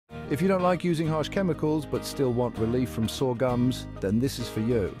If you don't like using harsh chemicals but still want relief from sore gums, then this is for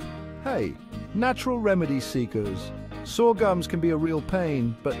you. Hey, natural remedy seekers. Sore gums can be a real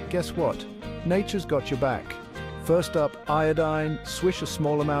pain, but guess what? Nature's got your back. First up, iodine. Swish a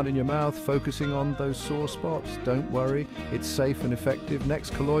small amount in your mouth, focusing on those sore spots. Don't worry, it's safe and effective.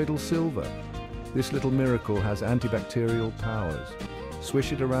 Next, colloidal silver. This little miracle has antibacterial powers.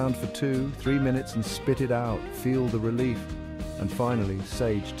 Swish it around for 2-3 minutes and spit it out. Feel the relief. And finally,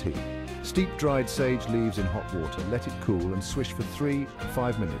 sage tea. Steep dried sage leaves in hot water, let it cool and swish for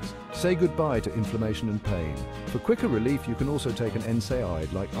 3-5 minutes. Say goodbye to inflammation and pain. For quicker relief, you can also take an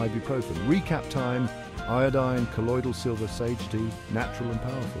NSAID like ibuprofen. Recap time: iodine, colloidal silver, sage tea, natural and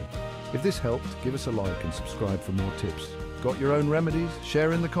powerful. If this helped, give us a like and subscribe for more tips. Got your own remedies?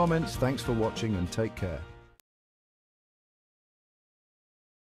 Share in the comments. Thanks for watching and take care.